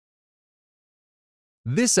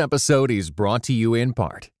This episode is brought to you in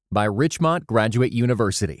part by Richmont Graduate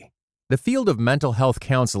University. The field of mental health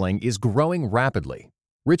counseling is growing rapidly.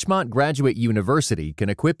 Richmont Graduate University can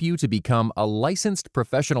equip you to become a licensed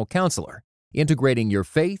professional counselor, integrating your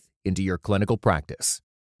faith into your clinical practice.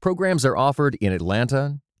 Programs are offered in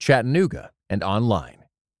Atlanta, Chattanooga, and online.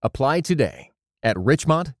 Apply today at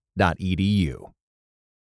richmont.edu.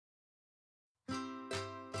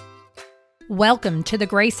 Welcome to the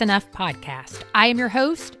Grace Enough podcast. I am your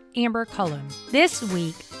host, Amber Cullum. This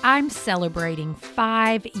week, I'm celebrating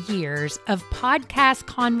 5 years of podcast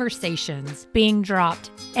conversations being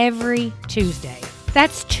dropped every Tuesday.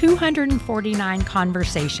 That's 249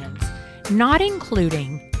 conversations, not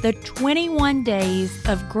including the 21 days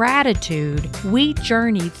of gratitude we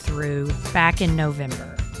journeyed through back in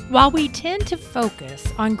November. While we tend to focus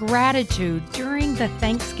on gratitude during the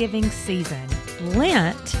Thanksgiving season,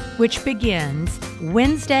 Lent, which begins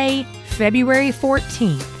Wednesday, February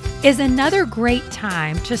 14th, is another great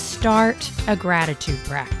time to start a gratitude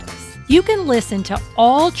practice. You can listen to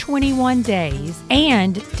all 21 days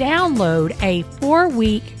and download a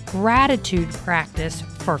 4-week gratitude practice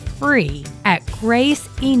for free at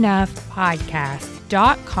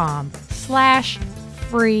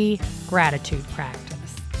graceenoughpodcast.com/free gratitude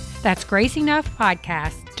practice. That's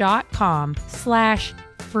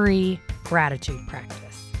graceenoughpodcast.com/free gratitude practice.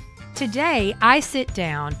 Today, I sit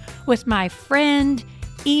down with my friend,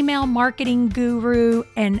 email marketing guru,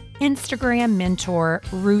 and Instagram mentor,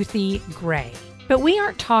 Ruthie Gray. But we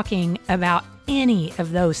aren't talking about any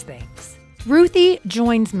of those things. Ruthie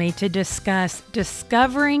joins me to discuss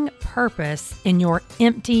discovering purpose in your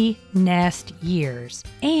empty nest years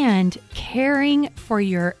and caring for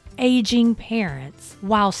your aging parents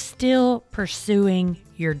while still pursuing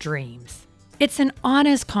your dreams. It's an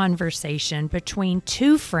honest conversation between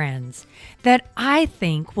two friends that I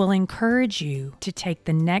think will encourage you to take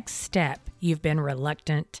the next step you've been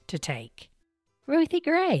reluctant to take. Ruthie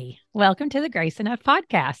Gray, welcome to the Grace Enough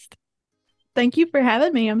podcast. Thank you for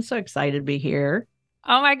having me. I'm so excited to be here.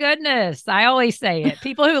 Oh my goodness. I always say it.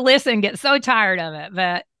 People who listen get so tired of it,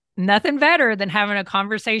 but nothing better than having a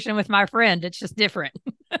conversation with my friend. It's just different.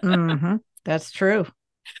 Mm-hmm. That's true.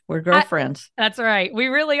 We're girlfriends. That's right. We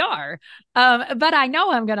really are. But I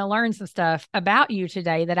know I'm going to learn some stuff about you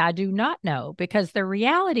today that I do not know, because the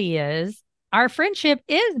reality is our friendship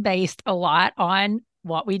is based a lot on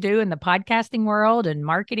what we do in the podcasting world and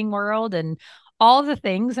marketing world and all the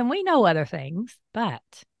things. And we know other things, but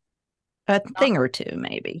a thing or two,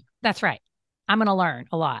 maybe. That's right. I'm going to learn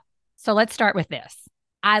a lot. So let's start with this.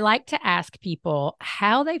 I like to ask people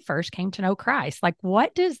how they first came to know Christ. Like,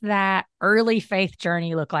 what does that early faith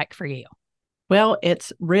journey look like for you? Well,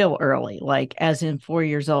 it's real early, like as in 4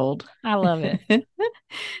 years old. I love it.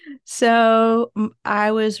 So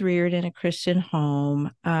I was reared in a Christian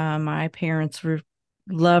home. My parents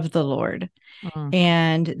loved the Lord,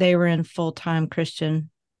 and they were in full-time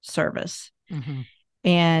Christian service. Mm-hmm.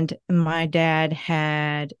 And my dad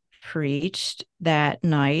had preached that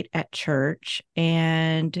night at church,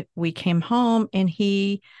 and we came home and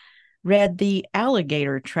he read the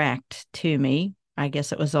alligator tract to me. I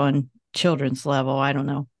guess it was on children's level. I don't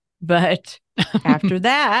know. But after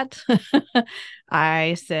that,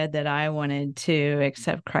 I said that I wanted to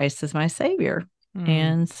accept Christ as my savior.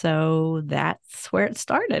 And so that's where it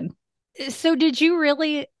started. So did you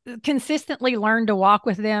really consistently learn to walk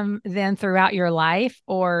with them then throughout your life?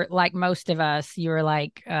 Or like most of us, you were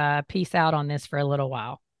like, peace out on this for a little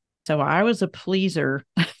while? So I was a pleaser.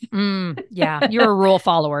 Yeah, you're a rule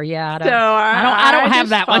follower. Yeah. I don't have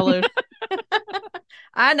that one.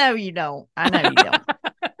 I know you don't.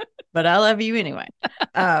 But I love you anyway.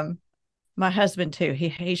 My husband too.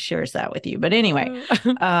 He shares that with you. But anyway,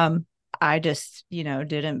 I just,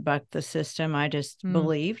 didn't buck the system. I just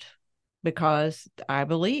believed because I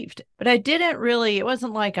believed. But I didn't really, it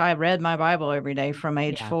wasn't like I read my Bible every day from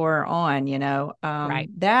age 4 on, Right.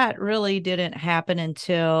 That really didn't happen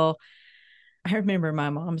until I remember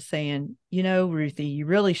my mom saying, Ruthie, you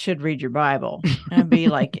really should read your Bible. And I'd be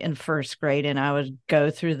like in first grade, and I would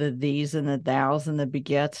go through the these and the thous and the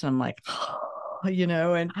begets. And I'm like,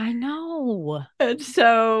 and I know. And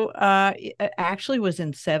so it actually was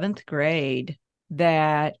in 7th grade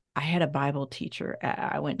that I had a Bible teacher.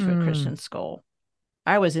 I went to a Christian school.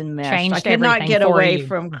 I was enmeshed. I could not get away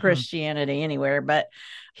from Christianity anywhere, but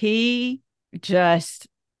he just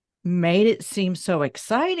made it seem so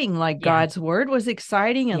exciting. Like God's word was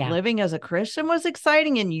exciting and living as a Christian was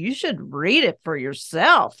exciting, and you should read it for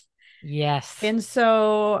yourself. Yes. And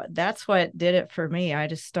so that's what did it for me. I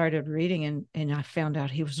just started reading and I found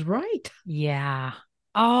out he was right. Yeah.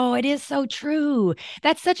 Oh, it is so true.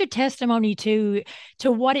 That's such a testimony to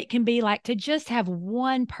what it can be like to just have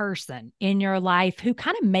one person in your life who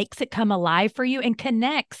kind of makes it come alive for you and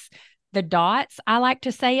connects the dots. I like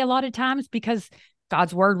to say a lot of times because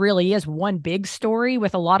God's word really is one big story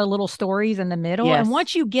with a lot of little stories in the middle. And Yes.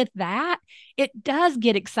 once you get that, it does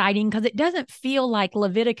get exciting because it doesn't feel like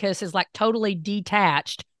Leviticus is like totally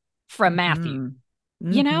detached from Matthew,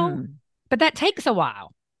 Mm-hmm. you know? Mm-hmm. But that takes a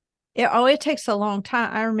while. It takes a long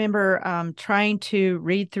time. I remember trying to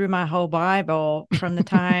read through my whole Bible from the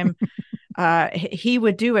time he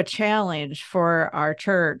would do a challenge for our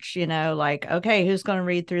church, like, okay, who's going to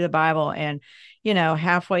read through the Bible? And,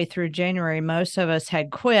 halfway through January, most of us had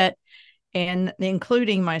quit, and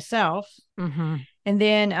including myself. Mm-hmm. And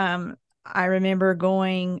then I remember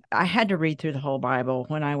I had to read through the whole Bible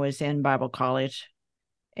when I was in Bible college.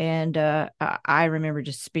 And I remember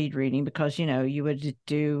just speed reading because, you would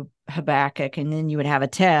do Habakkuk and then you would have a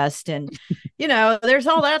test. And, there's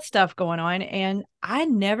all that stuff going on. And I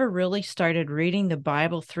never really started reading the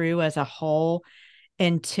Bible through as a whole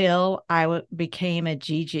until I became a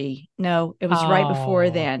Gigi. No, it was right before Oh,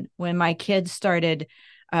 then when my kids started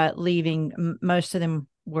leaving. Most of them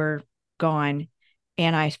were gone.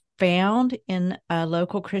 And I found in a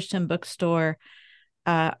local Christian bookstore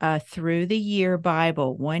through the year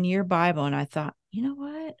Bible, 1 year Bible. And I thought, you know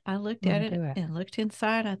what? I looked I'm at gonna it do it. and looked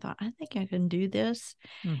inside. I thought, I think I can do this.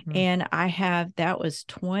 Mm-hmm. And that was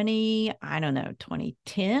I don't know,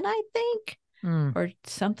 2010, I think, Mm, or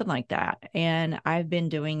something like that. And I've been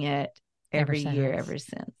doing it ever every year since. ever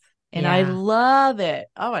since. And I Yeah. love it.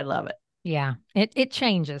 Oh, I love it. Yeah. It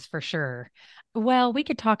changes for sure. Well, we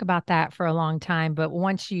could talk about that for a long time, but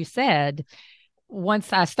once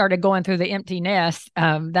I started going through the empty nest,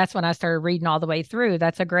 that's when I started reading all the way through.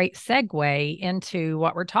 That's a great segue into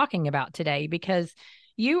what we're talking about today because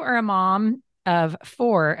you are a mom of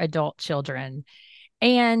 4 adult children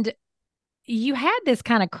and you had this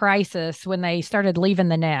kind of crisis when they started leaving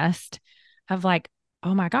the nest of like,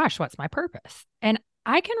 oh my gosh, what's my purpose? And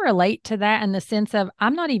I can relate to that in the sense of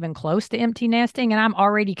I'm not even close to empty nesting and I'm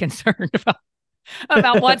already concerned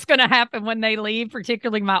about what's going to happen when they leave,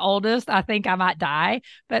 particularly my oldest. I think I might die,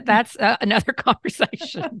 but that's another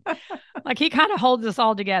conversation. Like he kind of holds us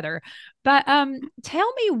all together. But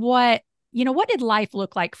tell me what did life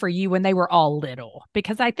look like for you when they were all little?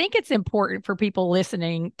 Because I think it's important for people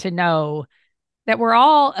listening to know that we're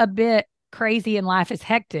all a bit crazy and life is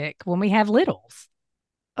hectic when we have littles.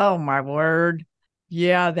 Oh, my word.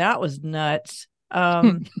 Yeah, that was nuts.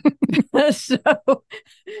 So,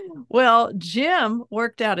 well, Jim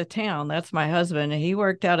worked out of town. That's my husband. He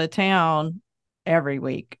worked out of town every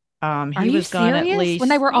week. Are He you was gone at serious? When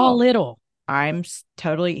they least, were all little?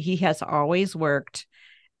 he has always worked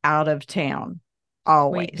out of town. Sweet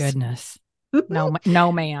Always. goodness. No,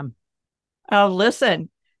 no, ma'am. Oh, listen.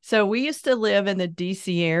 So we used to live in the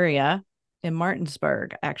DC area in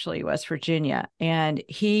Martinsburg, actually, West Virginia. And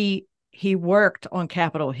he worked on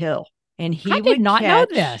Capitol Hill and I he did would not know catch,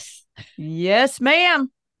 this. yes,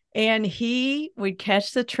 ma'am. And he would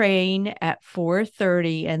catch the train at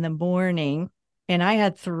 4:30 in the morning. And I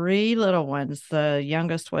had 3 little ones. The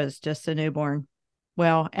youngest was just a newborn.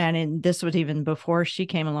 Well, this was even before she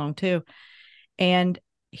came along too. And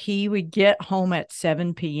he would get home at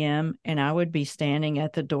 7 p.m. and I would be standing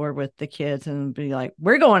at the door with the kids and be like,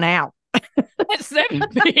 we're going out. At 7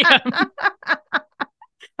 p.m.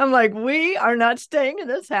 I'm like, we are not staying in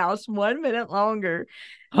this house 1 minute longer.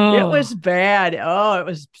 It Oh, was bad. Oh,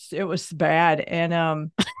 it was bad.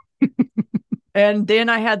 And then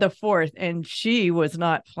I had the fourth, and she was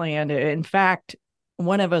not planned. In fact,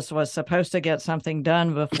 one of us was supposed to get something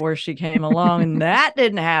done before she came along, and that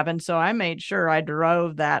didn't happen. So I made sure I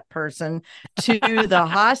drove that person to the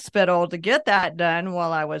hospital to get that done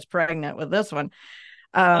while I was pregnant with this one.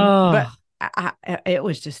 But oh, it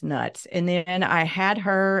was just nuts. And then I had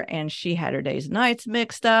her, and she had her days and nights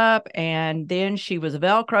mixed up. And then she was a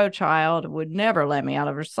Velcro child, would never let me out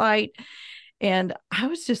of her sight. And I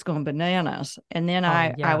was just going bananas. And then oh,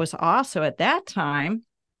 I yeah. was also at that time,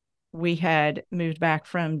 we had moved back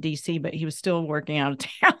from DC, but he was still working out of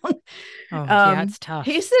town. Oh, yeah. It's tough.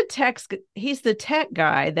 He's the tech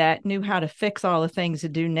guy that knew how to fix all the things to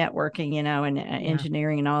do networking, and Yeah.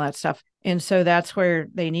 engineering and all that stuff. And so that's where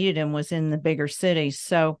they needed him, was in the bigger cities.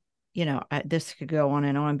 So, this could go on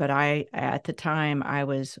and on, but at the time I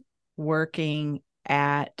was working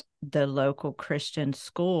at the local Christian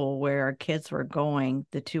school where our kids were going,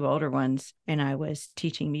 the 2 older ones, and I was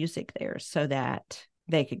teaching music there so that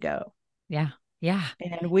they could go. Yeah. Yeah.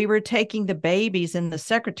 And we were taking the babies, and the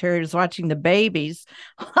secretary was watching the babies.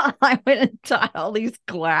 I went and taught all these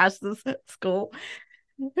classes at school.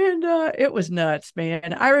 And it was nuts,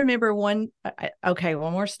 man. I remember one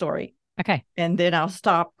more story. Okay. And then I'll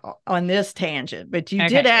stop on this tangent. But you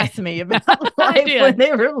did Okay. ask me about I life when did.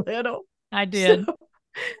 they were little. I So did.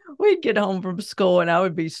 we'd get home from school and I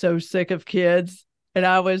would be so sick of kids. And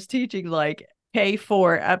I was teaching like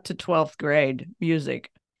K4 up to 12th grade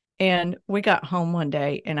music. And we got home one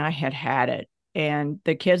day and I had it. And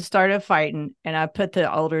the kids started fighting. And I put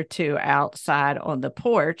the older two outside on the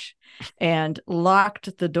porch and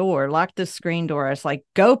locked the screen door. I was like,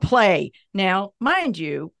 go play. Now, mind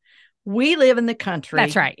you, we live in the country.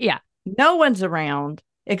 That's right. Yeah. No one's around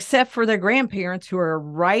except for their grandparents who are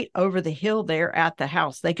right over the hill there at the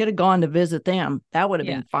house. They could have gone to visit them. That would have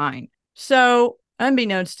been fine. So,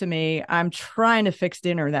 unbeknownst to me, I'm trying to fix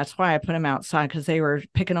dinner. That's why I put them outside, because they were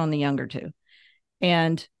picking on the younger two.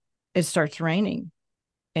 And it starts raining.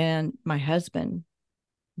 And my husband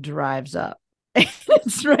drives up.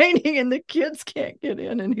 It's raining and the kids can't get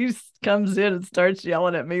in. And he comes in and starts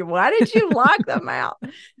yelling at me, why did you lock them out?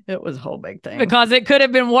 It was a whole big thing. Because it could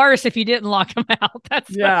have been worse if you didn't lock them out.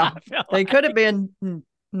 That's they could have been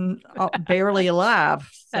barely alive.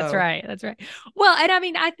 So. That's right. Well, and I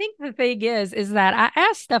mean, I think the thing is that I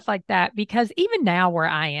ask stuff like that because even now where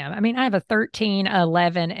I am, I mean, I have a 13,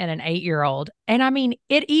 11, and an 8-year-old. And I mean,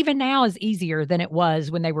 it even now is easier than it was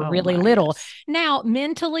when they were really little. Yes. Now,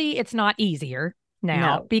 mentally, it's not easier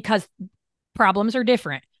now because problems are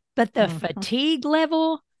different, but the fatigue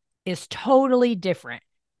level is totally different.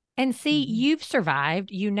 And see, you've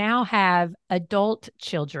survived. You now have adult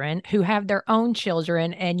children who have their own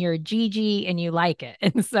children, and you're Gigi and you like it.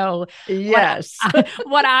 And so, yes,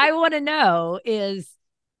 what I want to know is,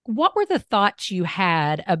 what were the thoughts you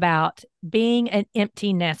had about being an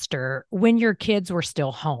empty nester when your kids were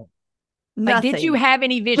still home? Like, did you have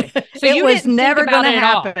any vision? So it was never going to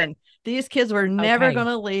happen. These kids were never going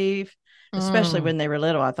to leave. Especially when they were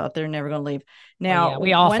little. I thought they're never going to leave. Now,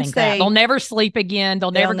 we all think that. They'll never sleep again.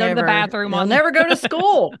 They'll never go to the bathroom. They'll never go to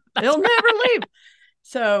school. They'll never leave.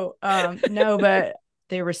 So, no, but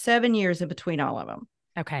there were 7 years in between all of them.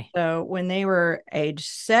 Okay. So when they were age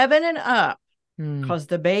 7 and up, because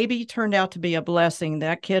the baby turned out to be a blessing.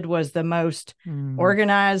 That kid was the most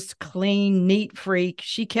organized, clean, neat freak.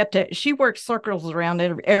 She kept it. She worked circles around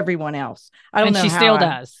everyone else. I don't know. She still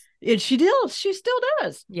does. She still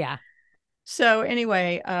does. Yeah. So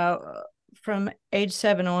anyway, from age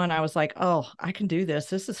 7 on, I was like, oh, I can do this.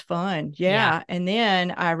 This is fun. Yeah. And then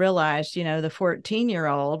I realized, the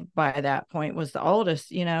 14-year-old by that point was the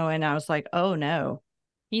oldest, and I was like, oh no.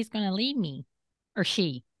 He's going to leave me. Or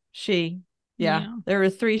she. Yeah. There were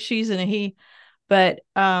 3 she's and a he. But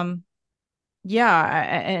and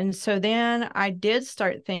so then I did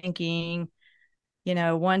start thinking,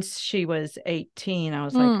 once she was 18, I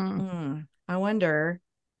was like, I wonder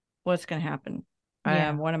what's going to happen.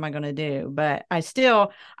 What am I going to do? But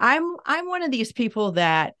I'm one of these people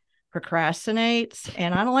that procrastinates,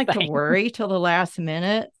 and I don't like to worry till the last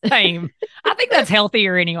minute. Same. I think that's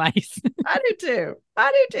healthier anyways. I do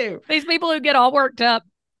too. These people who get all worked up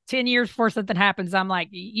 10 years before something happens, I'm like,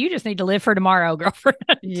 you just need to live for tomorrow, girlfriend.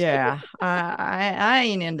 Yeah. I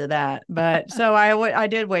ain't into that. But so I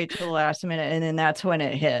did wait till the last minute, and then that's when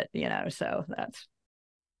it hit, so that's.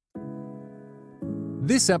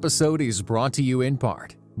 This episode is brought to you in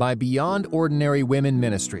part by Beyond Ordinary Women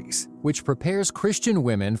Ministries, which prepares Christian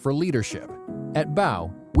women for leadership. At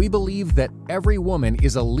BOW, we believe that every woman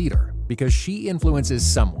is a leader because she influences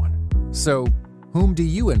someone. So, whom do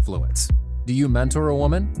you influence? Do you mentor a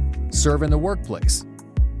woman? Serve in the workplace?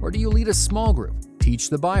 Or do you lead a small group, teach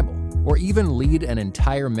the Bible, or even lead an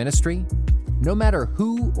entire ministry? No matter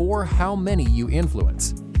who or how many you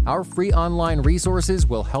influence, our free online resources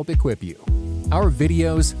will help equip you. Our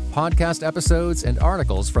videos, podcast episodes, and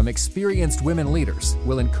articles from experienced women leaders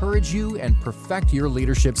will encourage you and perfect your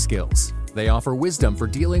leadership skills. They offer wisdom for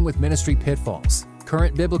dealing with ministry pitfalls,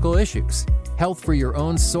 current biblical issues, health for your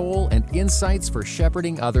own soul, and insights for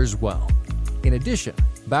shepherding others well. In addition,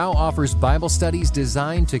 BOW offers Bible studies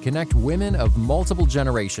designed to connect women of multiple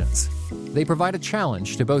generations. They provide a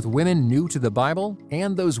challenge to both women new to the Bible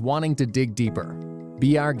and those wanting to dig deeper.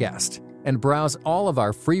 Be our guest and browse all of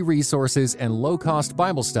our free resources and low-cost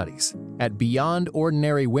Bible studies at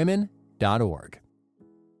beyondordinarywomen.org.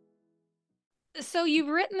 So you've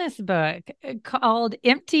written this book called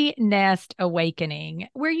Empty Nest Awakening,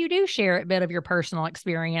 where you do share a bit of your personal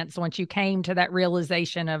experience once you came to that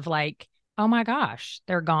realization of like, oh my gosh,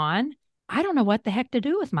 they're gone. I don't know what the heck to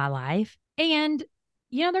do with my life. And,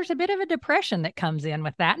 there's a bit of a depression that comes in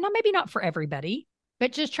with that. Now, maybe not for everybody,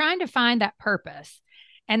 but just trying to find that purpose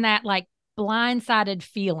and that like blindsided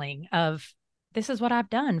feeling of this is what I've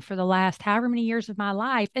done for the last however many years of my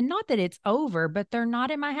life. And not that it's over, but they're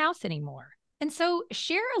not in my house anymore. And so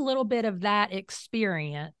share a little bit of that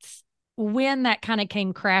experience when that kind of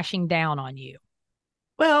came crashing down on you.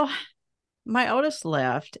 Well, my oldest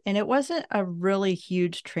left, and it wasn't a really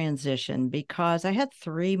huge transition because I had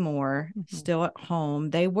three more still at home.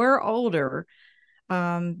 They were older.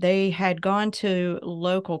 They had gone to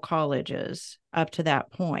local colleges up to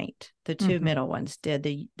that point. The two middle ones did.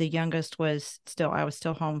 The youngest I was still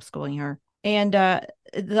homeschooling her. And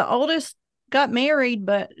the oldest got married,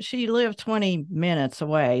 but she lived 20 minutes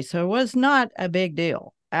away. So it was not a big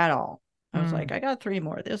deal at all. I was like, I got three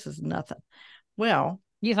more. This is nothing. Well,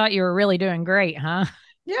 you thought you were really doing great, huh?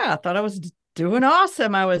 Yeah, I thought I was doing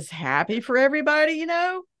awesome. I was happy for everybody,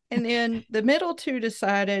 And then the middle two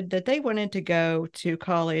decided that they wanted to go to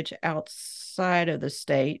college outside of the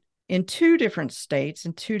state in two different states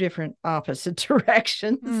in two different opposite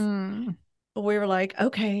directions. We were like,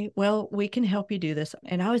 okay, well, we can help you do this.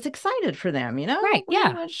 And I was excited for them, Right. We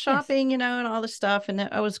Yeah. went shopping, and all this stuff. And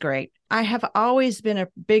it was great. I have always been a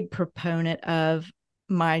big proponent of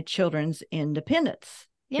my children's independence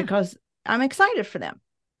because I'm excited for them.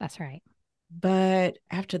 That's right. But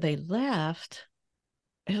after they left,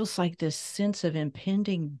 it was like this sense of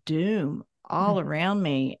impending doom all around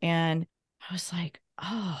me. And I was like,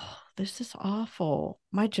 oh, this is awful.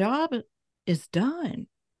 My job is done.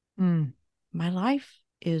 My life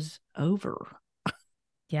is over.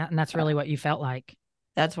 Yeah. And that's really what you felt like.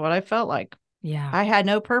 That's what I felt like. Yeah. I had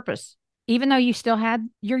no purpose. Even though you still had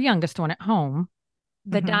your youngest one at home,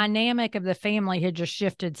 the dynamic of the family had just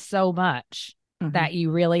shifted so much that you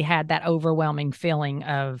really had that overwhelming feeling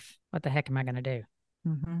of, what the heck am I going to do?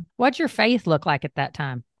 What'd your faith look like at that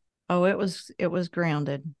time? Oh, it was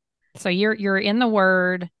grounded. So you're in the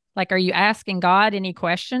Word. Like, are you asking God any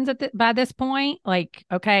questions by this point? Like,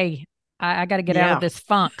 okay, I got to get out of this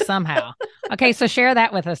funk somehow. Okay, so share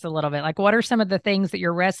that with us a little bit. Like, what are some of the things that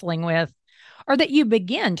you're wrestling with, or that you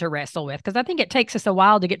begin to wrestle with? Because I think it takes us a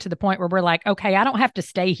while to get to the point where we're like, okay, I don't have to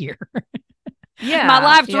stay here. My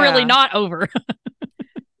life's really not over.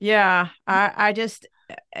 I just,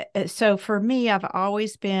 so for me, I've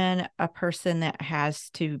always been a person that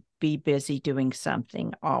has to be busy doing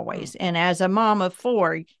something always. And as a mom of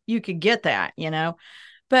four, you could get that,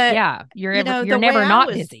 but you're never not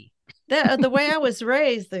busy. The way I was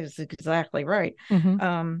raised is exactly right.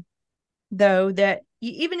 Though that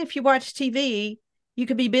even if you watch TV, you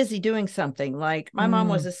could be busy doing something. Like my mom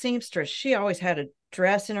was a seamstress. She always had a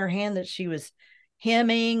dress in her hand that she was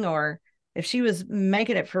hemming, or if she was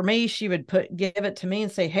making it for me, she would give it to me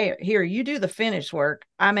and say, hey, here, you do the finished work.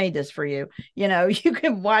 I made this for you. You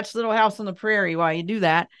can watch Little House on the Prairie while you do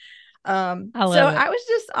that. I was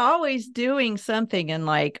just always doing something. And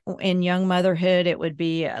like in young motherhood, it would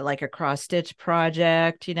be like a cross stitch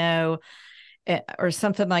project, or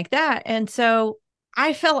something like that. And so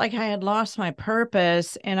I felt like I had lost my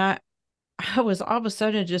purpose. And I was all of a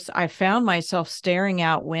sudden I found myself staring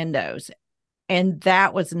out windows. And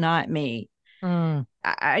that was not me.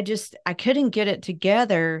 I couldn't get it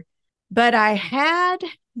together. But I had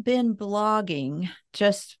been blogging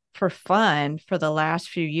just for fun for the last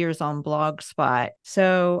few years on Blogspot.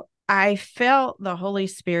 So I felt the Holy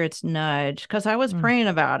Spirit's nudge because I was praying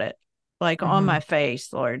about it, like on my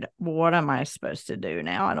face, Lord, what am I supposed to do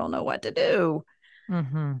now? I don't know what to do.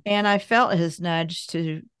 And I felt his nudge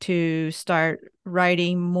to start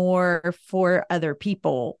writing more for other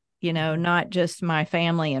people, not just my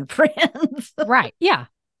family and friends. Right. Yeah.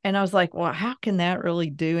 And I was like, well, how can that really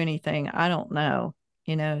do anything? I don't know,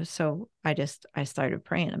 so I started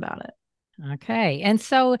praying about it. Okay. And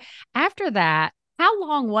so after that, how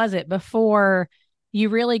long was it before you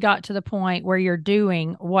really got to the point where you're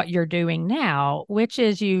doing what you're doing now, which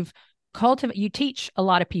is you teach a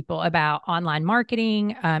lot of people about online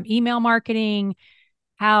marketing, email marketing,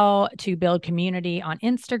 how to build community on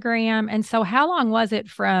Instagram. And so how long was it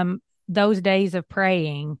from those days of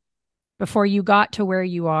praying before you got to where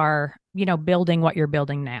you are, building what you're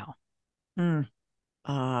building now?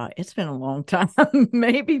 It's been a long time,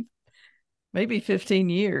 maybe 15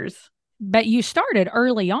 years. But you started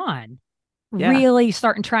early on, really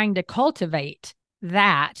trying to cultivate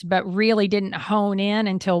that, but really didn't hone in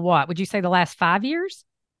until what? Would you say the last 5 years?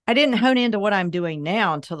 I didn't hone into what I'm doing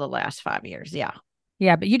now until the last 5 years. Yeah.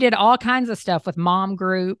 Yeah, but you did all kinds of stuff with mom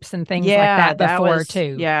groups and things like that before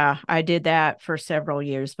too. Yeah, I did that for several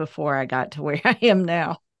years before I got to where I am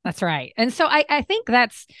now. That's right. And so I think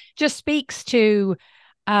that's just speaks to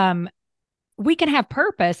we can have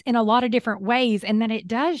purpose in a lot of different ways, and then it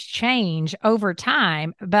does change over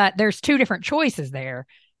time, but there's two different choices there.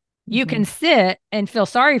 You can sit and feel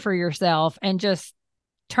sorry for yourself and just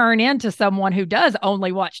turn into someone who does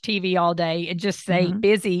only watch TV all day and just stay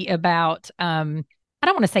busy about, I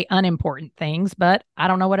don't want to say unimportant things, but I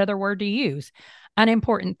don't know what other word to use.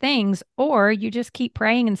 Unimportant things, or you just keep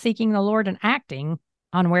praying and seeking the Lord and acting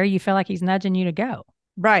on where you feel like he's nudging you to go.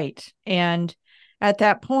 Right. And at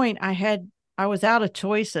that point I was out of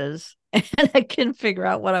choices and I couldn't figure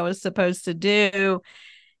out what I was supposed to do.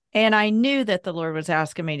 And I knew that the Lord was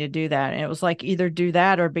asking me to do that. And it was like, either do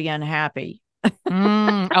that or be unhappy.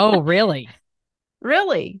 Oh, really?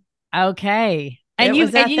 Really? Okay. And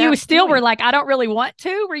you still were like, I don't really want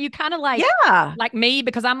to. Were you kind of like, yeah, like me?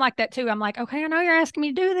 Because I'm like that too. I'm like, okay, I know you're asking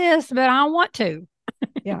me to do this, but I don't want to.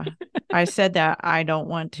 Yeah. I said that I don't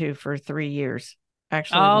want to for 3 years.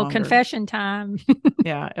 Actually, oh, longer. Confession time.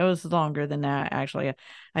 Yeah, it was longer than that. Actually,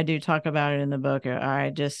 I do talk about it in the book.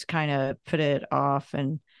 I just kind of put it off,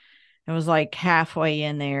 and it was like halfway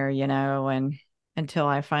in there, and until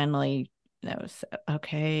I finally was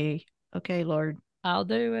okay, Lord, I'll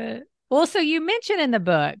do it. Well, so you mentioned in the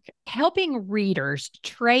book helping readers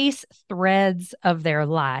trace threads of their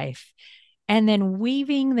life and then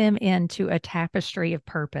weaving them into a tapestry of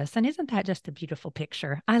purpose. And isn't that just a beautiful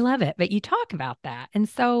picture? I love it. But you talk about that. And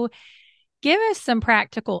so give us some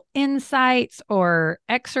practical insights or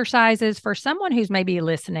exercises for someone who's maybe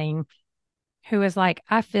listening who is like,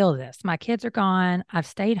 I feel this. My kids are gone. I've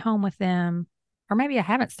stayed home with them. Or maybe I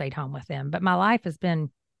haven't stayed home with them, but my life has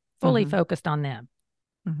been fully focused on them.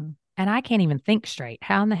 And I can't even think straight.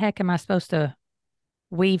 How in the heck am I supposed to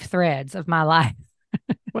weave threads of my life?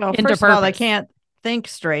 Well, first of all, they can't think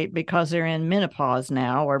straight because they're in menopause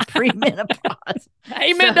now or pre-menopause.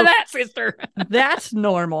 Amen to that, sister. That's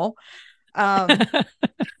normal. Something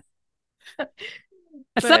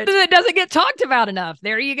that doesn't get talked about enough.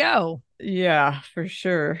 There you go. Yeah, for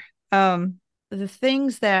sure. The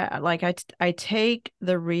things that like I take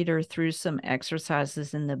the reader through some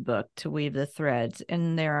exercises in the book to weave the threads,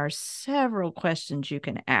 and there are several questions you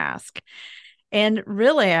can ask. And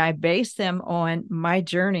really, I base them on my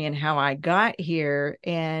journey and how I got here.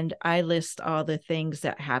 And I list all the things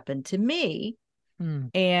that happened to me.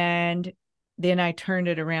 And then I turned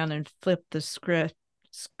it around and flipped the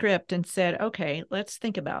script and said, okay, let's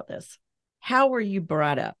think about this. How were you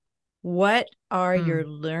brought up? What are your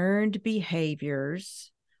learned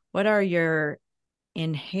behaviors? What are your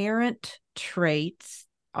inherent traits?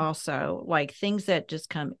 Also, like things that just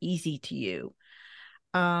come easy to you.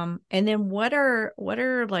 And then what are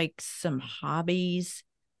like some hobbies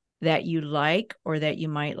that you like, or that you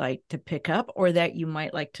might like to pick up, or that you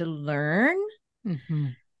might like to learn?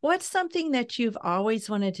 What's something that you've always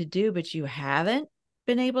wanted to do, but you haven't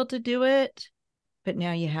been able to do it, but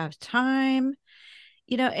now you have time?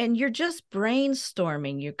 And you're just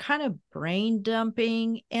brainstorming, you're kind of brain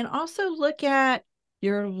dumping, and also look at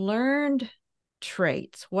your learned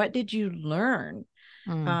traits. What did you learn?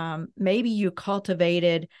 Maybe you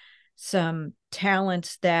cultivated some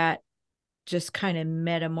talents that just kind of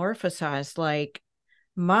metamorphosized, like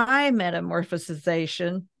my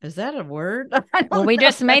metamorphosization. Is that a word? Well, we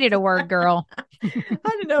just made it a word, girl. I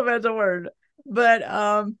don't know if that's a word, but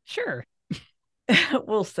sure.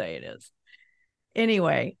 We'll say it is.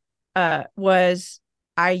 Anyway, was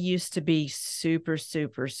I used to be super,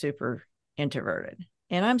 super, super introverted,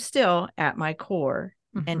 and I'm still at my core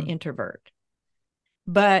an introvert.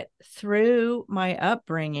 But through my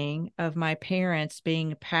upbringing of my parents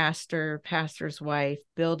being a pastor's wife,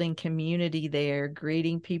 building community there,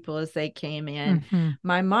 greeting people as they came in,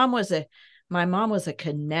 my mom was a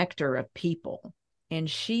connector of people. And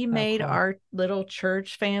she made our little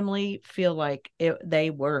church family feel like they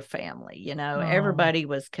were family. Everybody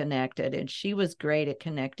was connected, and she was great at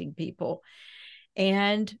connecting people.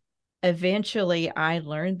 And eventually I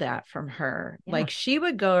learned that from her. Yeah. Like, she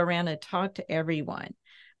would go around and talk to everyone,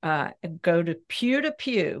 go to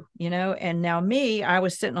pew, and now I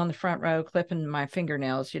was sitting on the front row clipping my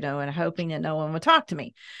fingernails, and hoping that no one would talk to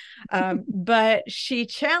me. But she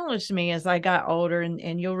challenged me as I got older,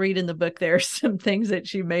 and you'll read in the book, there are some things that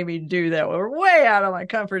she made me do that were way out of my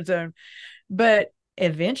comfort zone. But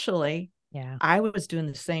eventually, I was doing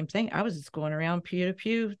the same thing. I was just going around pew to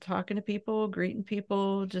pew, talking to people, greeting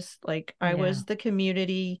people, just like I was the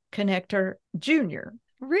community connector junior.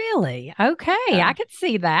 Really? Okay. I could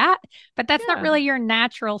see that, but that's not really your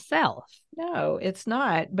natural self. No, it's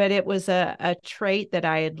not. But it was a trait that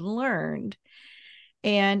I had learned,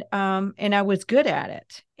 and I was good at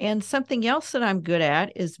it. And something else that I'm good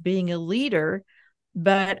at is being a leader,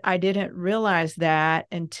 but I didn't realize that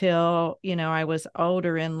until, I was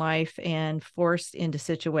older in life and forced into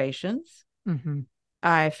situations.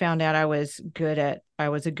 I found out I was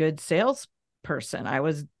a good salesperson.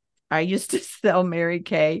 I used to sell Mary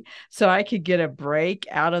Kay so I could get a break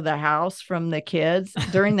out of the house from the kids.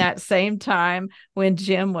 During that same time when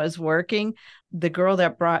Jim was working, the girl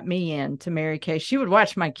that brought me in to Mary Kay, she would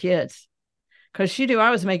watch my kids because she knew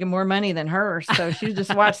I was making more money than her. So she would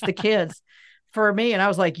just watch the kids for me. And I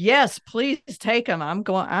was like, yes, please take them.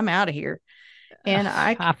 I'm out of here. And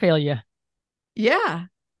I feel you. Yeah.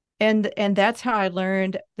 And that's how I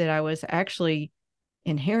learned that I was actually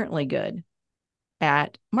inherently good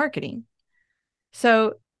at marketing.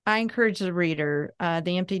 So I encourage the reader,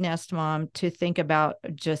 the empty nest mom, to think about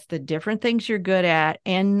just the different things you're good at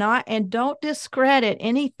and don't discredit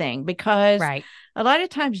anything, because a lot of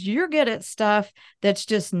times you're good at stuff that's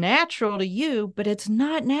just natural to you, but it's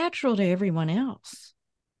not natural to everyone else.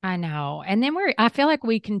 I know. And then I feel like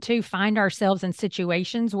we can too find ourselves in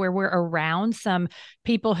situations where we're around some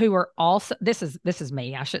people who are also, this is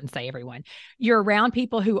me. I shouldn't say everyone. You're around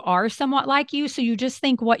people who are somewhat like you. So you just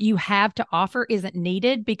think what you have to offer isn't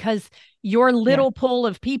needed because your little pool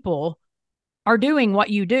of people are doing what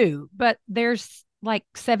you do, but there's like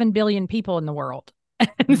 7 billion people in the world.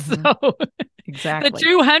 And so exactly the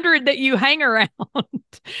 200 that you hang around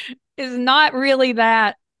is not really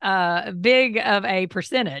that big of a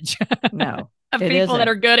percentage no of people that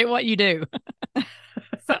are good at what you do.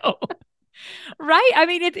 So right, I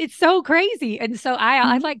mean it's so crazy. And so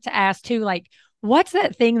I'd like to ask too, like, what's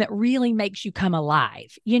that thing that really makes you come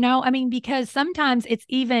alive, I mean, because sometimes it's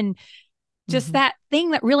even just that thing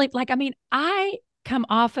that really, like, I mean, I come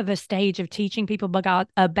off of a stage of teaching people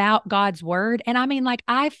about God's word, and I mean, like,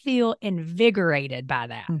 I feel invigorated by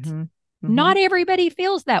that. Not everybody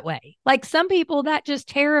feels that way. Like some people, that just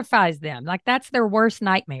terrifies them. Like that's their worst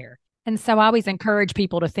nightmare. And so I always encourage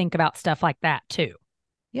people to think about stuff like that too.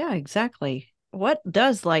 Yeah, exactly. What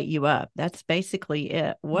does light you up? That's basically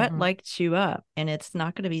it. What lights you up? And it's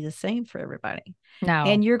not going to be the same for everybody. No.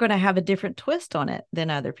 And you're going to have a different twist on it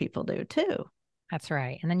than other people do too. That's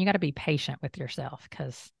right. And then you got to be patient with yourself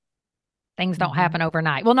because things don't happen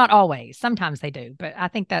overnight. Well, not always. Sometimes they do, but I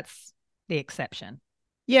think that's the exception.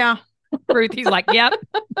 Yeah. Ruthie's like, yep.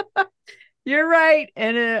 You're right.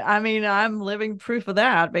 And I mean, I'm living proof of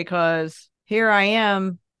that because here I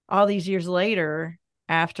am all these years later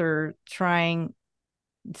after trying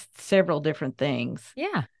several different things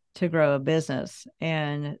to grow a business.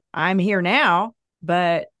 And I'm here now,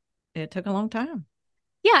 but it took a long time.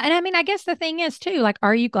 Yeah. And I mean, I guess the thing is too, like,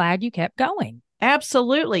 are you glad you kept going?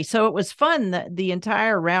 Absolutely. So it was fun. The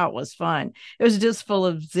entire route was fun. It was just full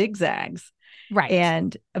of zigzags.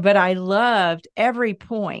 Right. But I loved every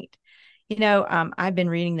point. I've been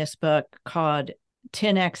reading this book called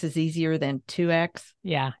 10X is Easier Than 2X.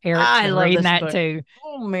 Yeah. Eric's been reading that too.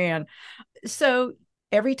 Oh, man. So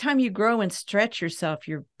every time you grow and stretch yourself,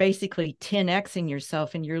 you're basically 10Xing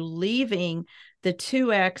yourself and you're leaving the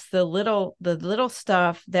 2X, the little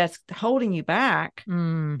stuff that's holding you back.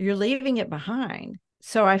 You're leaving it behind.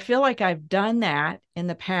 So I feel like I've done that in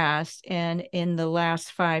the past. And in the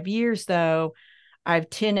last 5 years, though, I've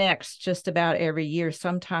 10X just about every year,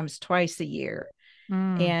 sometimes twice a year.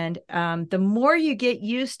 And the more you get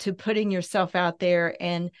used to putting yourself out there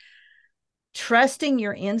and trusting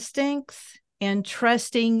your instincts and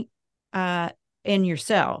trusting in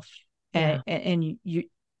yourself and you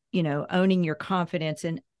owning your confidence,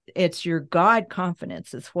 and it's your God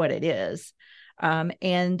confidence is what it is.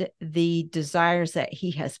 And the desires that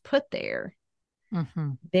he has put there,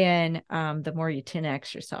 then the more you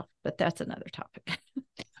 10X yourself. But that's another topic.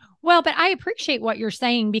 Well, but I appreciate what you're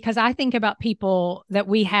saying because I think about people that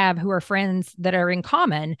we have who are friends that are in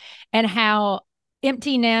common and how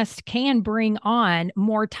empty nest can bring on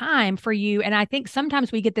more time for you. And I think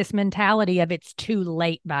sometimes we get this mentality of it's too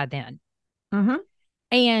late by then.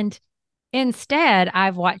 And instead,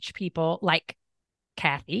 I've watched people like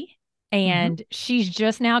Kathy, and she's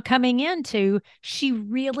just now coming into, she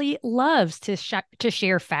really loves to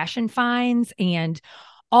share fashion finds and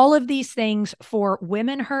all of these things for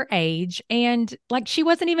women her age. And like, she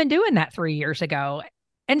wasn't even doing that 3 years ago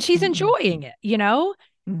and she's enjoying it,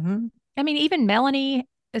 I mean, even Melanie,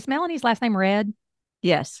 is Melanie's last name Red?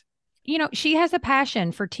 Yes. She has a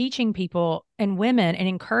passion for teaching people and women and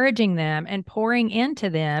encouraging them and pouring into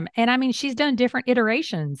them. And I mean, she's done different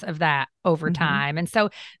iterations of that over time. And so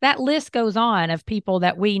that list goes on of people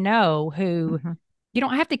that we know who you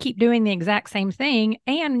don't have to keep doing the exact same thing.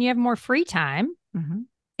 And when you have more free time,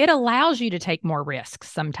 it allows you to take more risks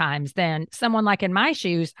sometimes than someone like in my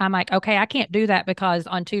shoes. I'm like, okay, I can't do that because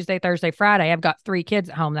on Tuesday, Thursday, Friday, I've got 3 kids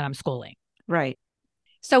at home that I'm schooling. Right.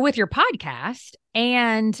 So with your podcast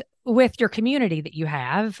and with your community that you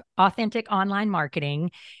have, authentic online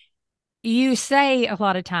marketing, you say a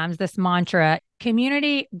lot of times this mantra,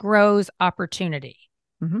 community grows opportunity.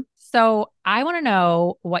 Mm-hmm. So I want to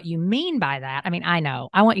know what you mean by that. I mean, I know.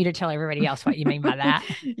 I want you to tell everybody else what you mean by that.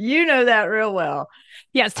 You know that real well.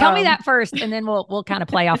 Yes, tell me that first, and then we'll kind of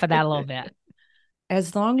play off of that a little bit.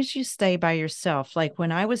 As long as you stay by yourself, like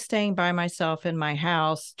when I was staying by myself in my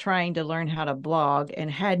house, trying to learn how to blog and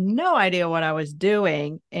had no idea what I was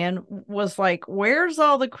doing and was like, where's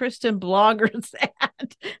all the Christian bloggers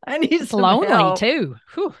at? I need it's some lonely help. Too.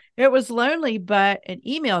 Whew. It was lonely, but an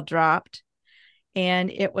email dropped and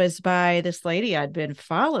it was by this lady I'd been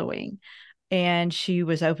following. And she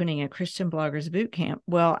was opening a Christian bloggers boot camp.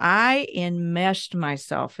 Well, I enmeshed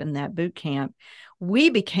myself in that boot camp. We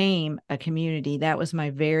became a community. That was my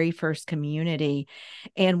very first community.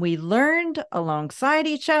 And we learned alongside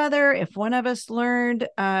each other. If one of us learned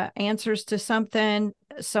answers to something,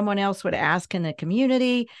 someone else would ask in the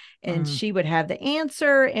community and she would have the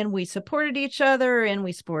answer. And we supported each other and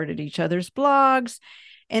we supported each other's blogs.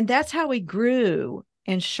 And that's how we grew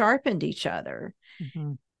and sharpened each other.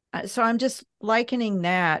 Mm-hmm. So I'm just likening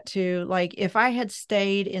that to like if I had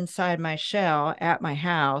stayed inside my shell at my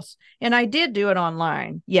house, and I did do it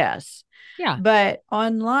online, yes. Yeah. But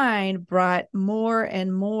online brought more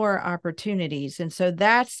and more opportunities. And so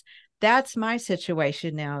that's my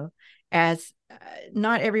situation now, as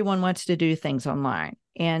not everyone wants to do things online.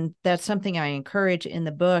 And that's something I encourage in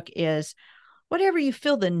the book is whatever you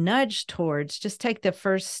feel the nudge towards, just take the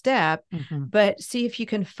first step, but see if you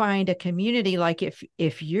can find a community. Like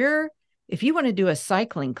if you want to do a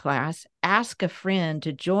cycling class, ask a friend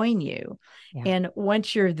to join you. Yeah. And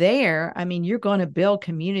once you're there, I mean, you're going to build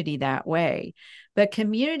community that way. But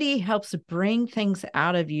community helps bring things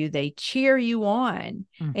out of you. They cheer you on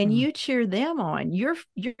and you cheer them on. You're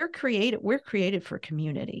created. We're created for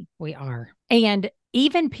community. We are. And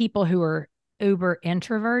even people who are uber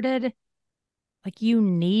introverted, like you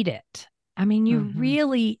need it. I mean, you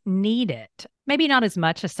really need it. Maybe not as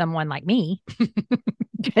much as someone like me.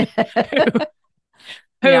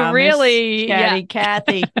 who really, Chatty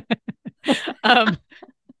Kathy.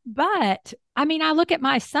 But I mean, I look at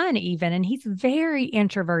my son even, and he's very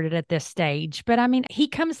introverted at this stage, but I mean, he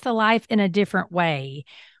comes to life in a different way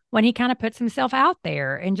when he kind of puts himself out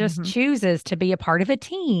there and just chooses to be a part of a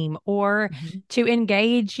team or to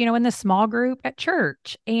engage, in the small group at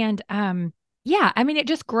church. And, yeah, I mean, it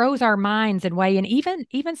just grows our minds in way. And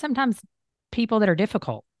even sometimes people that are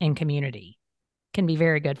difficult in community can be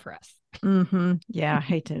very good for us. Yeah, I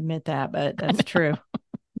hate to admit that, but that's true.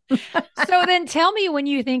 So then tell me, when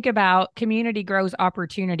you think about community grows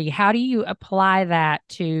opportunity, how do you apply that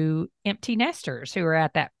to empty nesters who are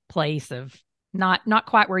at that place of not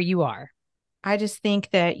quite where you are? I just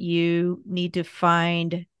think that you need to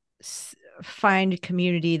find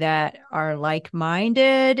community that are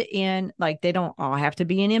like-minded, and like they don't all have to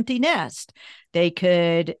be an empty nest. They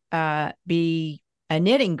could be a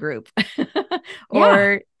knitting group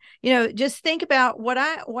or just think about what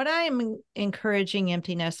I am encouraging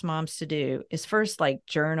empty nest moms to do is first like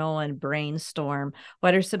journal and brainstorm.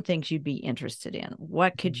 What are some things you'd be interested in?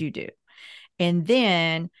 What could you do? And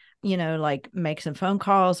then like make some phone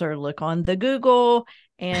calls or look on the Google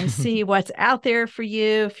and see what's out there for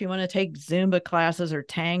you. If you want to take Zumba classes or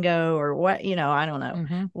tango or what, I don't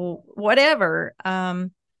know, well, whatever.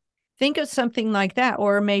 Think of something like that.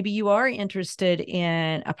 Or maybe you are interested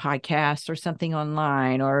in a podcast or something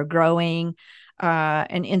online or growing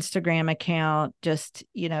an Instagram account, just,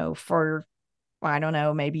 for, I don't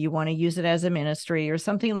know, maybe you want to use it as a ministry or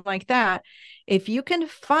something like that. If you can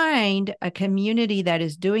find a community that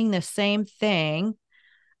is doing the same thing,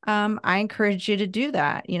 I encourage you to do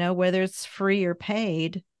that, whether it's free or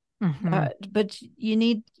paid, but you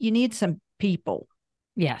need some people.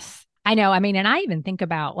 Yes, I know. I mean, and I even think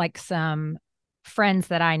about like some friends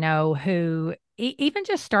that I know who even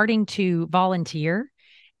just starting to volunteer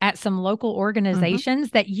at some local organizations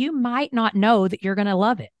that you might not know that you're going to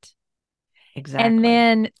love it. Exactly. And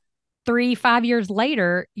then 3-5 years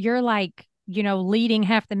later, you're like, leading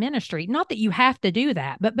half the ministry. Not that you have to do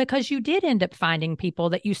that, but because you did end up finding people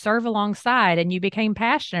that you serve alongside and you became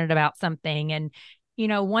passionate about something. And,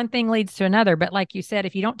 one thing leads to another. But like you said,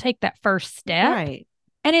 if you don't take that first step, right.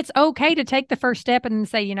 And it's okay to take the first step and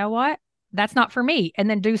say, you know what, that's not for me, and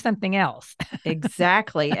then do something else.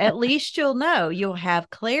 Exactly. At least you'll know, you'll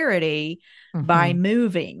have clarity by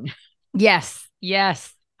moving. Yes.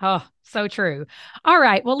 Oh, so true. All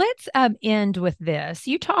right. Well, let's end with this.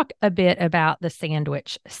 You talk a bit about the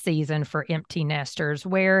sandwich season for empty nesters,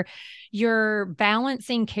 where you're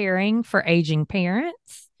balancing caring for aging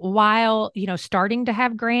parents while, starting to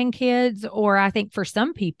have grandkids, or I think for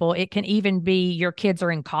some people, it can even be your kids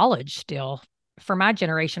are in college still. For my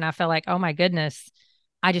generation, I feel like, oh my goodness,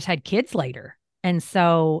 I just had kids later. And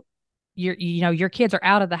so your kids are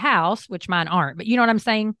out of the house, which mine aren't, but you know what I'm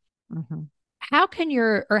saying? Mm-hmm.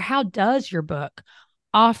 How does your book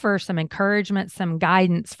offer some encouragement, some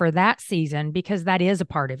guidance for that season? Because that is a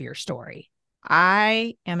part of your story.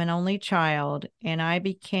 I am an only child, and I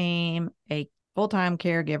became a full-time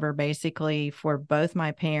caregiver basically for both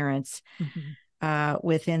my parents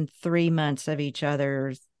within 3 months of each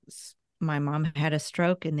other's. My mom had a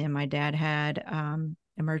stroke, and then my dad had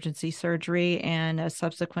emergency surgery and a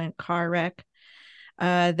subsequent car wreck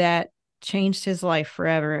that changed his life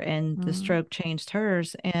forever. And the stroke changed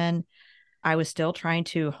hers. And I was still trying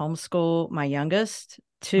to homeschool my youngest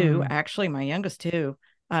two,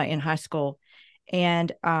 in high school.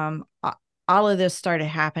 And all of this started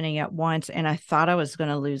happening at once, and I thought I was going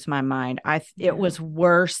to lose my mind. It was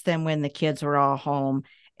worse than when the kids were all home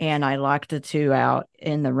and I locked the two out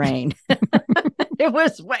in the rain. It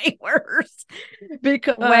was way worse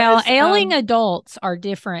because ailing adults are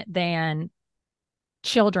different than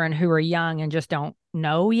children who are young and just don't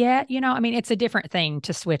know yet. I mean, it's a different thing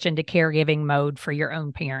to switch into caregiving mode for your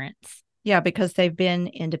own parents. Yeah, because they've been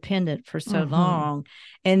independent for so long,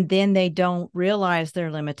 and then they don't realize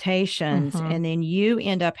their limitations, and then you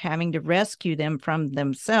end up having to rescue them from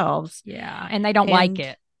themselves. Yeah, and they don't like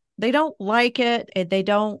it. They don't like it, and they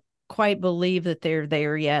don't quite believe that they're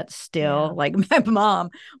there yet still. Yeah. Like my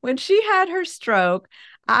mom, when she had her stroke,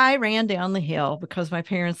 I ran down the hill because my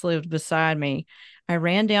parents lived beside me. I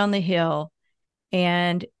ran down the hill,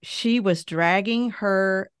 and she was dragging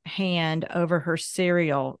her hand over her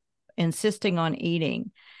cereal, insisting on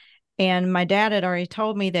eating. And my dad had already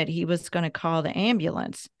told me that he was going to call the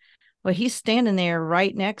ambulance. Well, he's standing there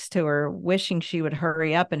right next to her, wishing she would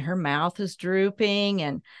hurry up, and her mouth is drooping.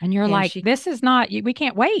 And you're like, this is not, we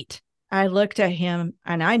can't wait. I looked at him,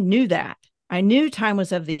 and I knew that. I knew time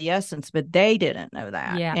was of the essence, but they didn't know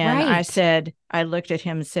that. Yeah, and right. I looked at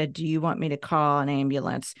him and said, do you want me to call an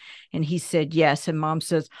ambulance? And he said, yes. And Mom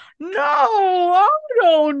says, no, I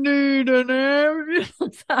don't need an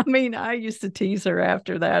ambulance. I mean, I used to tease her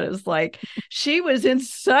after that. It's like, she was in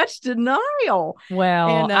such denial.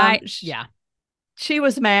 Well, and she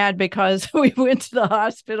was mad because we went to the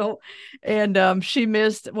hospital, and she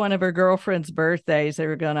missed one of her girlfriend's birthdays. They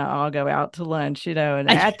were going to all go out to lunch, and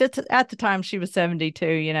at the time she was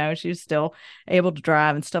 72, she was still able to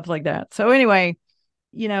drive and stuff like that. So anyway,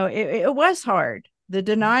 it was hard. The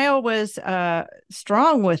denial was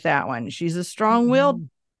strong with that one. She's a strong-willed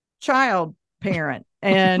child parent.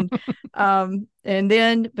 And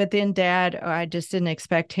but then Dad, I just didn't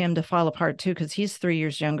expect him to fall apart too, because he's 3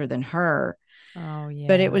 years younger than her. Oh yeah.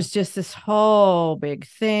 But it was just this whole big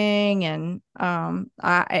thing, and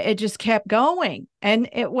it just kept going, and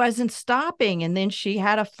it wasn't stopping. And then she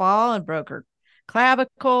had a fall and broke her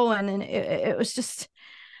clavicle, and then it was just,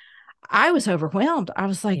 I was overwhelmed. I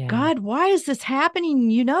was like, God, why is this happening?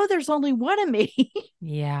 There's only one of me.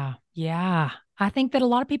 Yeah. I think that a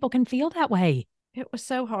lot of people can feel that way. It was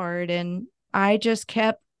so hard, and I just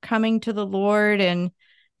kept coming to the Lord and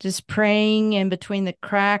just praying in between the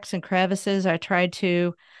cracks and crevices. I tried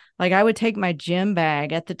to, I would take my gym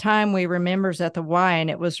bag. At the time, we were members at the Y, and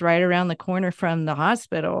it was right around the corner from the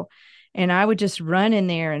hospital. And I would just run in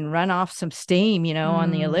there and run off some steam, on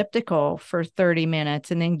the elliptical for 30 minutes,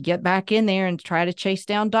 and then get back in there and try to chase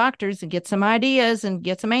down doctors and get some ideas and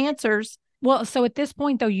get some answers. Well, so at this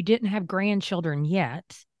point, though, you didn't have grandchildren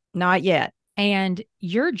yet. Not yet. And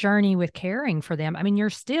your journey with caring for them, I mean, you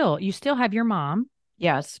still have your mom.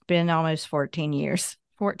 Yes, been almost 14 years.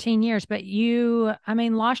 14 years, but you,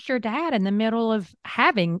 lost your dad in the middle of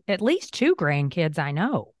having at least 2 grandkids, I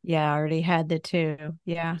know. Yeah, I already had the 2.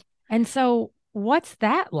 Yeah. And so what's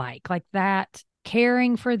that like that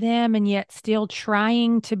caring for them and yet still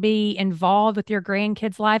trying to be involved with your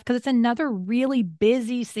grandkids' life? Because it's another really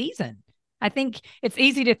busy season. I think it's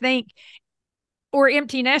easy to think we're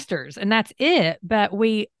empty nesters and that's it. But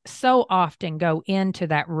we so often go into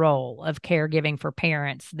that role of caregiving for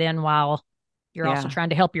parents then while you're also trying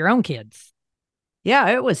to help your own kids. Yeah,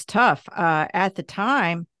 it was tough. At the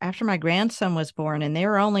time, after my grandson was born, and they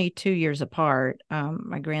were only 2 years apart,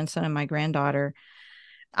 my grandson and my granddaughter,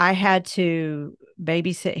 I had to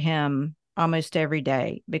babysit him almost every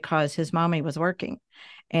day because his mommy was working.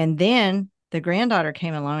 And then the granddaughter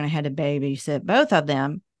came along, and I had to babysit both of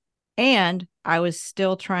them. And I was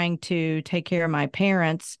still trying to take care of my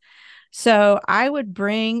parents. So I would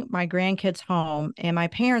bring my grandkids home, and my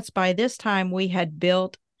parents, by this time, we had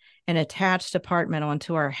built an attached apartment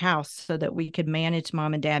onto our house so that we could manage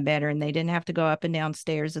mom and dad better, and they didn't have to go up and down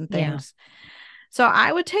stairs and things. So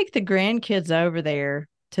I would take the grandkids over there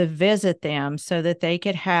to visit them so that they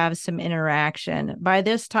could have some interaction. By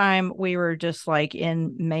this time, we were just like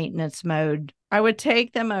in maintenance mode. I would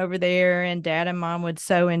take them over there, and dad and mom would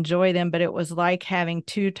so enjoy them, but it was like having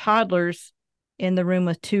two toddlers in the room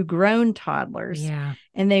with two grown toddlers. Yeah.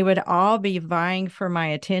 And they would all be vying for my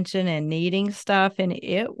attention and needing stuff. And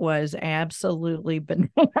it was absolutely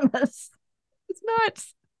bananas. It's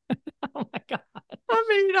nuts. Oh my God. I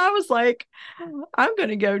mean, I was like, I'm going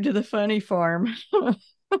to go to the funny farm.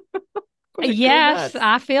 Yes,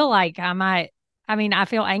 I feel like I might. I mean, I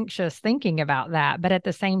feel anxious thinking about that, but at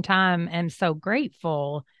the same time, I'm so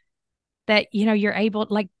grateful that, you're able,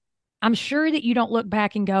 like, I'm sure that you don't look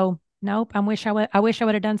back and go, nope, I wish I would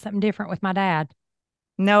have done something different with my dad.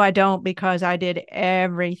 No, I don't, because I did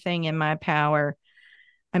everything in my power.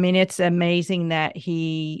 I mean, it's amazing that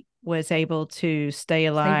he was able to stay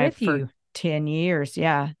alive for 10 years.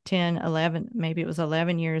 Yeah, 10, 11, maybe it was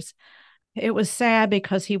 11 years. It was sad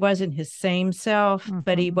because he wasn't his same self,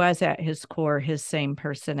 but he was at his core, his same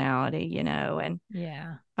personality, and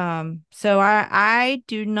yeah. So I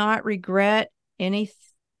do not regret anything.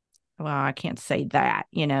 Well, I can't say that,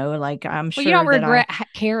 like I'm sure you don't regret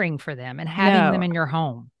caring for them and having them in your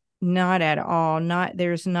home. Not at all.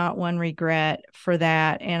 There's not one regret for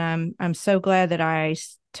that. And I'm so glad that I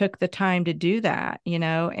took the time to do that, and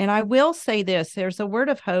I will say this, there's a word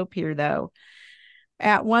of hope here though.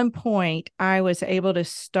 At one point I was able to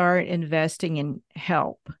start investing in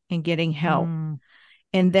help and getting help.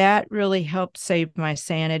 And that really helped save my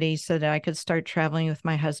sanity so that I could start traveling with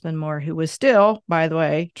my husband more, who was still, by the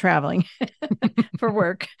way, traveling for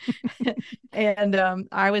work. And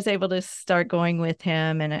I was able to start going with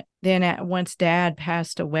him. And then once dad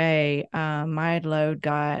passed away, my load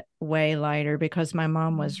got way lighter because my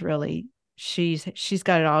mom was really, she's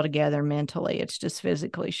got it all together mentally. It's just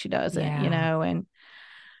physically she doesn't,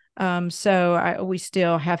 and so we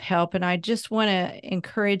still have help. And I just want to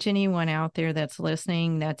encourage anyone out there that's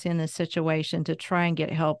listening, that's in this situation, to try and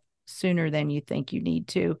get help sooner than you think you need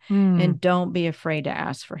to. And don't be afraid to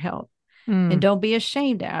ask for help. And don't be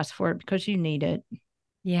ashamed to ask for it, because you need it.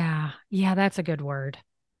 Yeah. Yeah. That's a good word.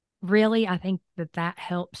 Really, I think that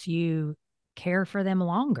helps you care for them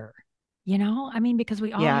longer, I mean, because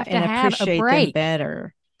we all have to have a break. Them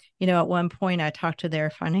better. At one point I talked to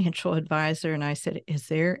their financial advisor and I said, is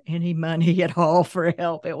there any money at all for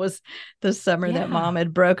help? It was the summer that mom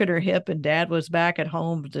had broken her hip and dad was back at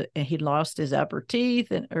home. And he lost his upper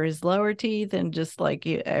teeth or his lower teeth, and just like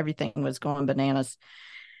everything was going bananas.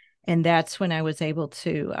 And that's when I was able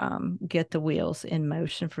to get the wheels in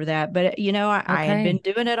motion for that. But, I had been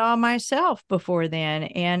doing it all myself before then.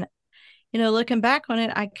 And, looking back on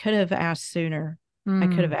it, I could have asked sooner. I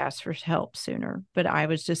could have asked for help sooner, but I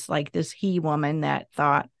was just like this woman that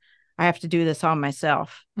thought I have to do this all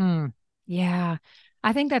myself. Yeah.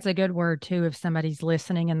 I think that's a good word too. If somebody's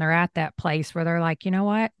listening and they're at that place where they're like, you know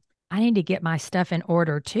what, I need to get my stuff in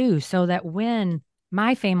order too, so that when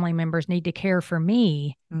my family members need to care for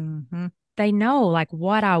me, they know like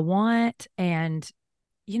what I want. And,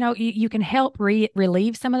 you can help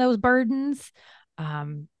relieve some of those burdens.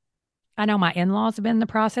 I know my in-laws have been in the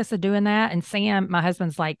process of doing that. And Sam, my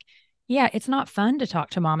husband's like, yeah, it's not fun to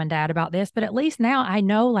talk to mom and dad about this, but at least now I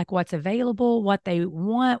know like what's available, what they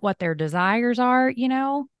want, what their desires are,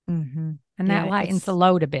 and that lightens the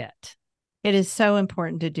load a bit. It is so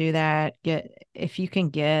important to do that. If you can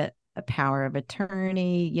get a power of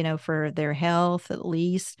attorney, for their health, at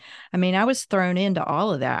least. I mean, I was thrown into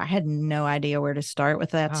all of that. I had no idea where to start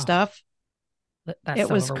with that stuff. It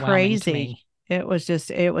was crazy. It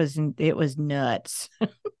was nuts.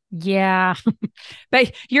 Yeah.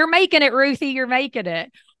 But you're making it, Ruthie. You're making it.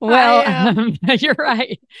 Well, you're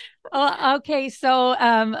right. Okay. So,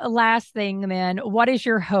 last thing then, what is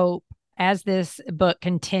your hope as this book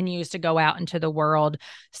continues to go out into the world?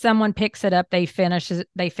 Someone picks it up, they finish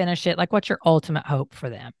it. Like, what's your ultimate hope for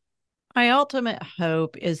them? My ultimate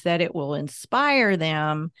hope is that it will inspire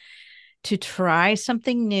them to try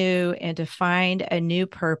something new and to find a new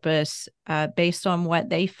purpose based on what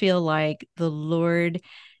they feel like the Lord,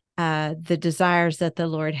 the desires that the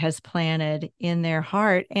Lord has planted in their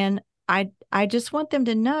heart. And I just want them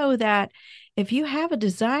to know that if you have a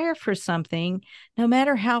desire for something, no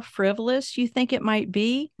matter how frivolous you think it might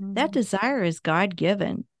be, that desire is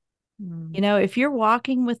God-given. If you're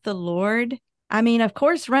walking with the Lord, I mean, of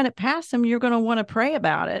course, run it past him. You're going to want to pray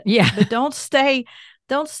about it. Yeah. But don't stay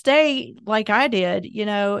like I did,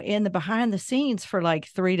 in the behind the scenes for like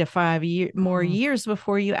 3 to 5 more years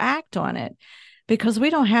before you act on it. because we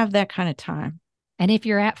don't have that kind of time. And if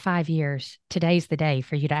you're at 5 years, today's the day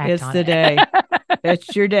for you to act on it. It's the day.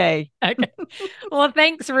 It's your day. Okay. Well,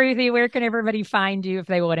 thanks, Ruthie. Where can everybody find you if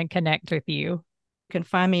they want to connect with you? You can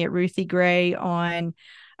find me at Ruthie Gray on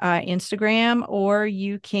Instagram, or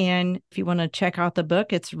you can, if you want to check out the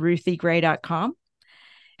book, it's ruthiegray.com.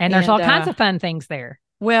 And there's all kinds of fun things there.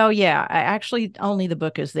 Well, yeah, actually only the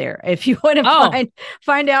book is there. If you want to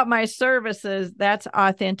find out my services, that's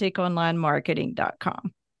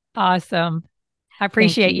AuthenticOnlineMarketing.com. Awesome. I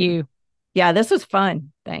appreciate you. Yeah, this was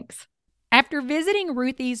fun. Thanks. After visiting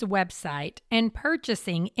Ruthie's website and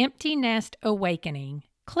purchasing Empty Nest Awakening,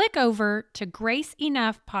 click over to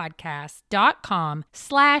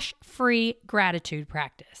graceenoughpodcast.com/free gratitude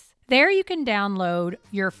practice. There you can download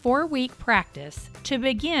your 4-week practice to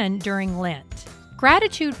begin during Lent.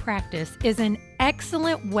 Gratitude practice is an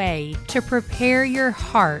excellent way to prepare your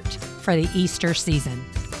heart for the Easter season.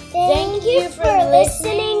 Thank you for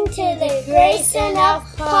listening to the Grace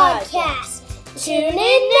Enough podcast. Tune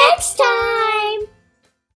in next time.